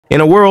In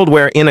a world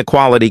where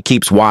inequality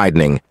keeps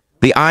widening,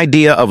 the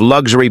idea of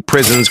luxury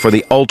prisons for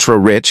the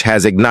ultra-rich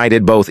has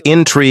ignited both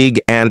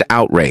intrigue and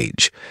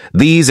outrage.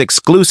 These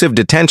exclusive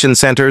detention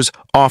centers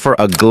offer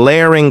a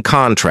glaring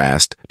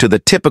contrast to the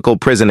typical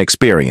prison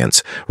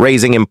experience,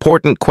 raising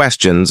important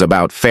questions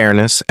about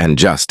fairness and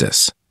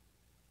justice.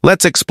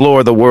 Let's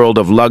explore the world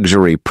of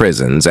luxury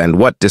prisons and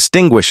what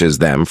distinguishes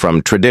them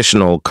from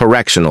traditional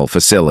correctional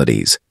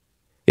facilities.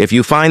 If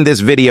you find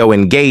this video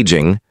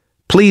engaging,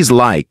 please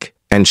like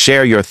and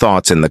share your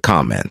thoughts in the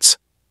comments.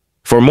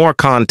 For more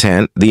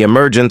content, the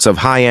emergence of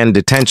high-end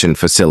detention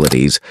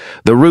facilities,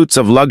 the roots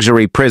of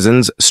luxury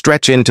prisons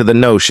stretch into the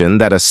notion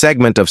that a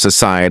segment of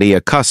society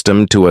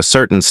accustomed to a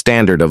certain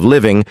standard of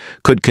living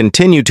could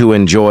continue to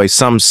enjoy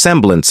some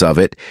semblance of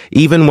it,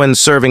 even when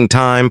serving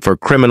time for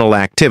criminal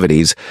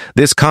activities.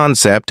 This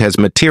concept has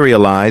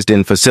materialized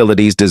in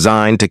facilities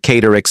designed to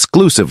cater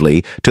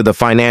exclusively to the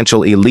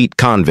financial elite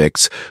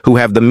convicts who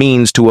have the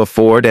means to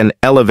afford an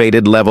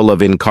elevated level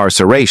of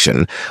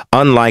incarceration.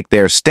 Unlike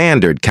their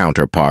standard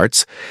counterparts,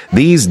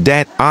 these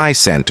debt-eye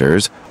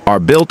centers are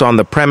built on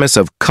the premise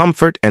of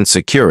comfort and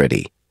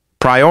security,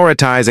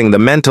 prioritizing the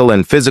mental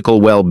and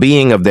physical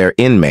well-being of their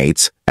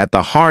inmates. At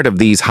the heart of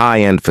these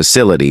high-end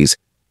facilities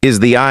is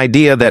the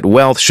idea that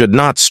wealth should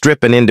not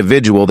strip an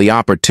individual the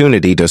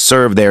opportunity to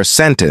serve their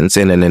sentence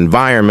in an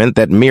environment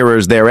that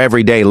mirrors their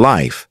everyday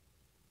life.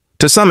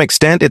 To some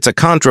extent, it's a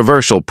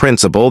controversial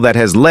principle that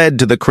has led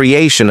to the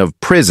creation of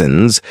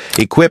prisons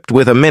equipped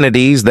with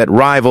amenities that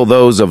rival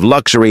those of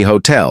luxury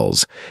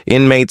hotels.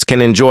 Inmates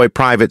can enjoy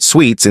private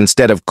suites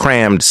instead of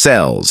crammed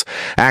cells,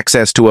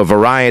 access to a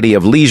variety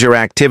of leisure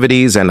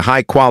activities and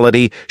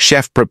high-quality,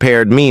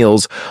 chef-prepared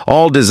meals,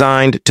 all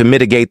designed to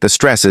mitigate the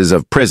stresses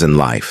of prison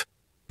life.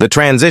 The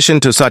transition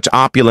to such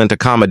opulent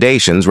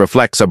accommodations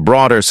reflects a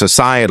broader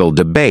societal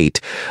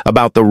debate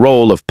about the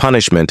role of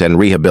punishment and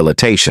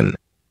rehabilitation.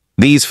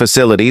 These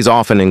facilities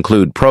often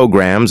include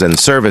programs and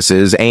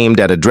services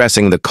aimed at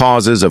addressing the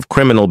causes of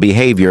criminal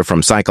behavior,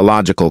 from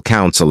psychological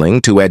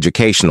counseling to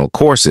educational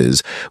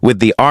courses, with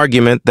the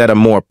argument that a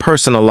more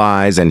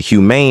personalized and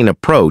humane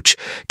approach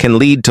can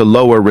lead to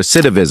lower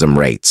recidivism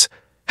rates.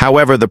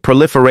 However, the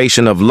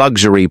proliferation of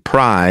luxury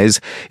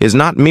prize is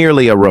not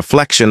merely a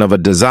reflection of a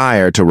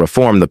desire to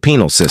reform the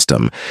penal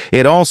system.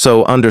 It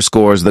also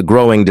underscores the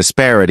growing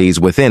disparities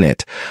within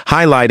it,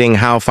 highlighting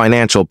how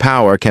financial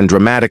power can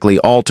dramatically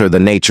alter the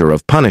nature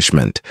of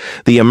punishment.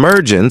 The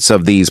emergence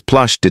of these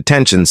plush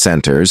detention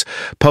centers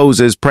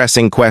poses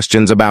pressing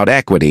questions about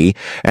equity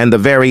and the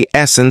very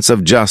essence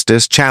of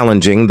justice,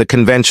 challenging the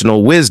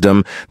conventional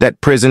wisdom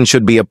that prison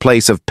should be a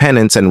place of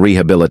penance and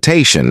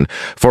rehabilitation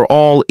for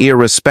all,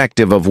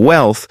 irrespective of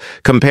wealth.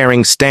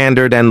 Comparing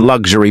standard and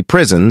luxury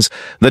prisons,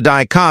 the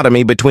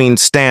dichotomy between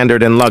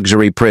standard and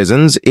luxury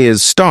prisons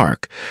is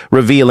stark,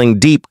 revealing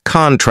deep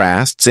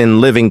contrasts in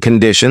living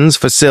conditions,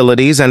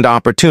 facilities, and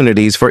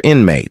opportunities for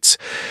inmates.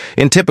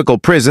 In typical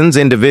prisons,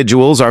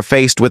 individuals are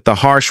faced with the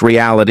harsh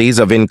realities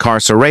of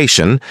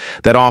incarceration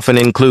that often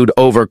include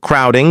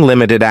overcrowding,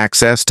 limited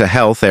access to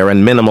health care,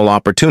 and minimal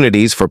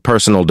opportunities for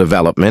personal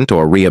development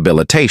or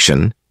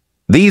rehabilitation.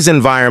 These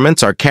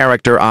environments are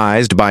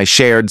characterized by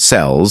shared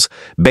cells,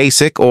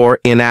 basic or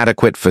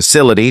inadequate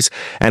facilities,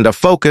 and a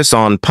focus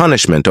on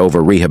punishment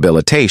over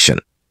rehabilitation.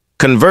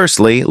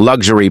 Conversely,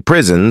 luxury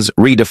prisons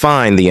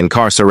redefine the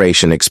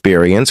incarceration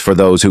experience for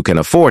those who can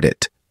afford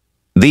it.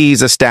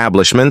 These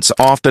establishments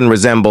often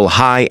resemble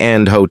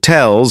high-end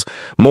hotels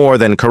more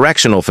than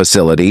correctional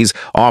facilities,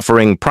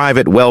 offering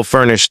private,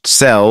 well-furnished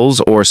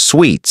cells or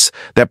suites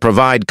that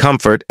provide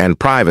comfort and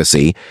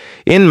privacy.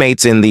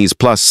 Inmates in these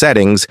plus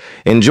settings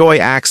enjoy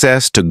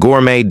access to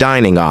gourmet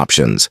dining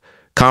options,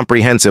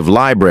 comprehensive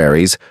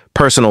libraries,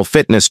 personal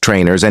fitness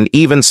trainers, and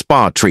even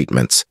spa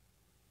treatments.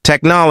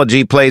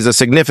 Technology plays a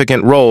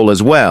significant role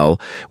as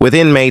well, with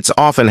inmates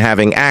often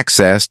having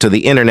access to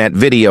the internet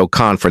video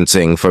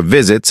conferencing for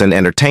visits and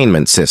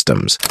entertainment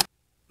systems.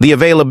 The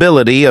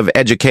availability of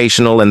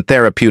educational and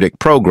therapeutic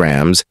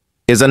programs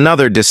is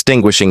another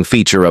distinguishing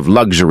feature of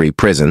luxury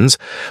prisons.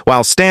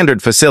 While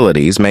standard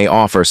facilities may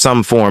offer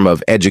some form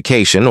of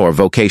education or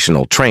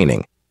vocational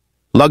training,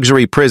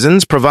 luxury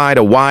prisons provide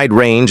a wide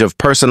range of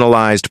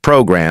personalized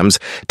programs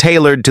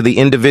tailored to the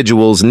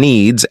individual's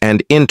needs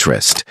and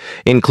interest,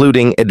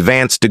 including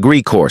advanced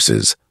degree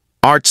courses,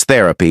 arts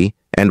therapy,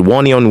 and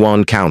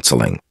one-on-one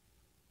counseling.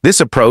 This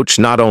approach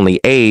not only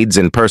aids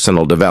in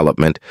personal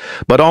development,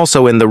 but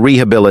also in the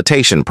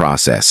rehabilitation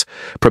process,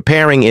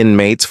 preparing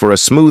inmates for a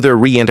smoother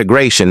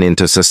reintegration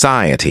into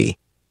society.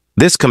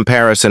 This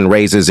comparison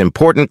raises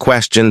important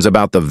questions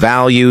about the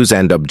values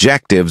and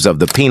objectives of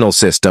the penal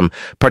system,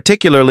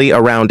 particularly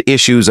around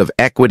issues of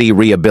equity,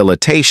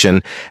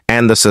 rehabilitation,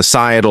 and the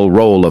societal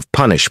role of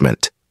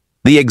punishment.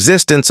 The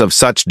existence of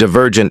such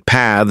divergent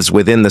paths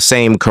within the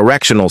same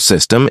correctional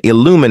system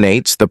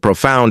illuminates the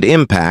profound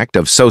impact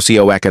of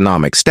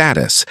socioeconomic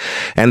status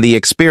and the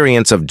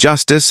experience of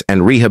justice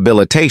and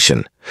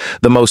rehabilitation,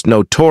 the most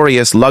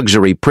notorious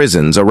luxury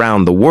prisons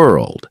around the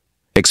world.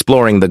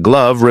 Exploring the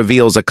Glove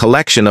reveals a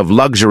collection of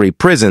luxury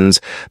prisons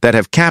that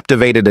have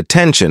captivated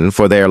attention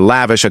for their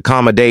lavish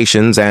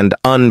accommodations and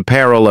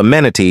unparalleled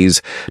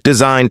amenities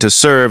designed to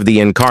serve the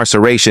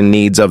incarceration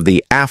needs of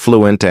the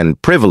affluent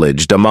and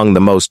privileged. Among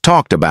the most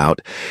talked about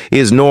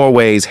is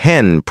Norway's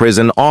Hen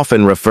prison,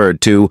 often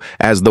referred to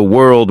as the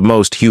world's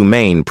most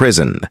humane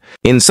prison.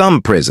 In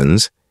some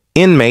prisons,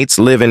 inmates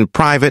live in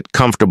private,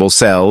 comfortable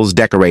cells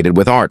decorated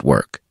with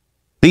artwork.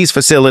 These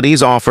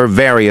facilities offer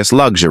various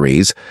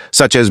luxuries,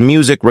 such as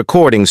music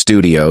recording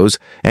studios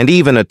and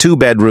even a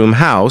two-bedroom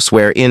house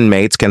where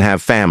inmates can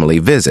have family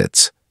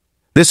visits.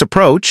 This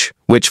approach,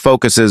 which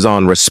focuses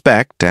on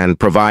respect and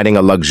providing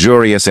a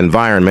luxurious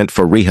environment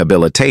for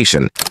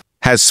rehabilitation,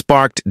 has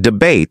sparked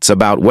debates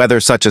about whether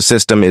such a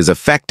system is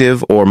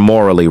effective or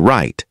morally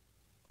right.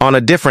 On a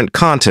different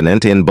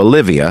continent, in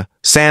Bolivia,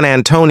 San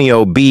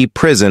Antonio Bay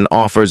Prison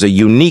offers a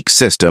unique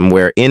system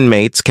where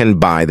inmates can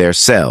buy their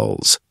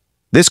cells.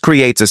 This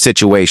creates a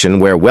situation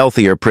where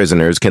wealthier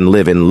prisoners can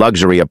live in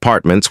luxury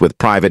apartments with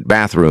private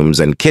bathrooms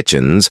and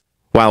kitchens,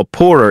 while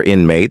poorer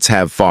inmates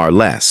have far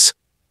less.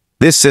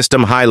 This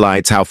system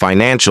highlights how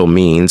financial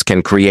means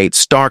can create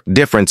stark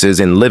differences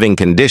in living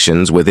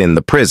conditions within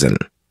the prison.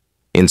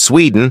 In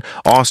Sweden,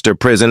 Öster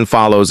Prison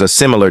follows a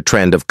similar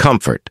trend of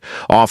comfort,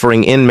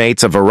 offering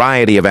inmates a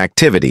variety of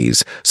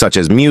activities, such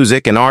as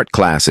music and art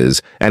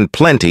classes, and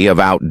plenty of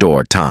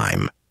outdoor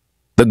time.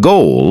 The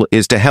goal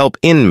is to help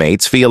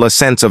inmates feel a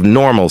sense of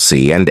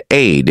normalcy and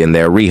aid in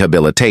their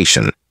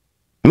rehabilitation.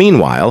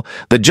 Meanwhile,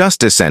 the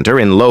Justice Center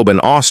in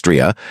Leoben,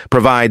 Austria,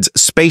 provides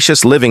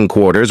spacious living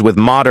quarters with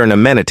modern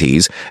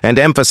amenities and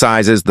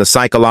emphasizes the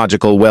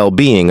psychological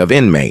well-being of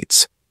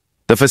inmates.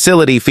 The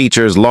facility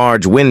features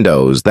large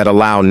windows that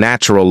allow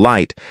natural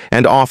light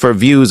and offer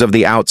views of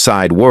the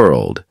outside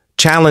world,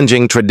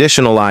 challenging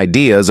traditional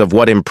ideas of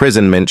what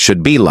imprisonment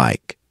should be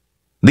like.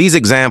 These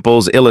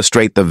examples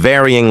illustrate the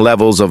varying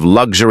levels of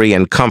luxury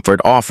and comfort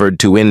offered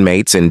to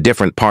inmates in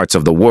different parts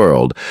of the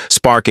world,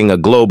 sparking a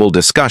global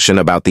discussion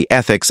about the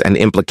ethics and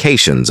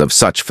implications of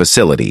such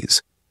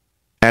facilities.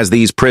 As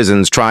these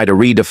prisons try to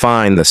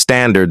redefine the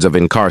standards of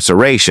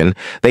incarceration,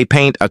 they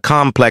paint a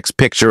complex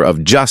picture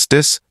of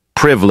justice,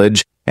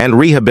 privilege, and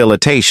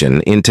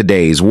rehabilitation in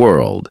today's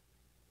world.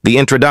 The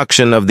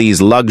introduction of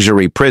these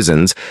luxury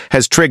prisons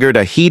has triggered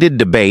a heated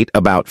debate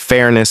about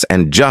fairness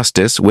and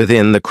justice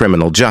within the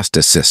criminal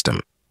justice system.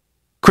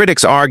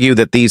 Critics argue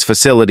that these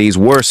facilities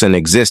worsen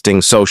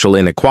existing social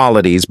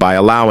inequalities by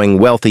allowing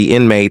wealthy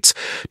inmates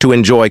to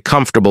enjoy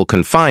comfortable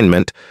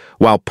confinement,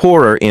 while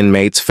poorer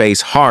inmates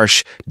face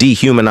harsh,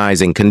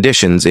 dehumanizing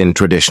conditions in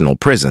traditional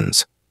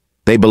prisons.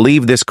 They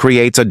believe this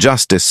creates a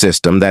justice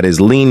system that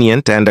is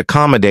lenient and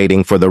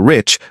accommodating for the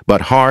rich,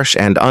 but harsh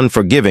and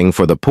unforgiving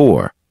for the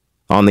poor.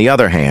 On the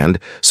other hand,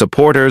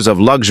 supporters of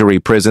luxury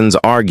prisons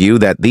argue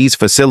that these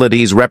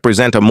facilities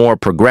represent a more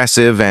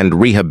progressive and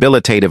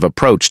rehabilitative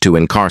approach to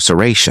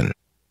incarceration.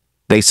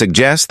 They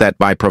suggest that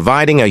by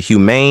providing a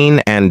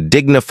humane and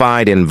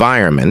dignified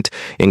environment,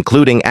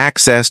 including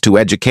access to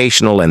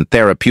educational and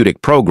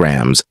therapeutic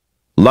programs,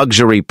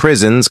 luxury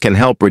prisons can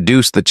help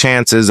reduce the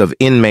chances of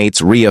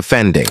inmates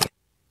reoffending.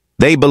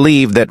 They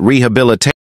believe that rehabilitation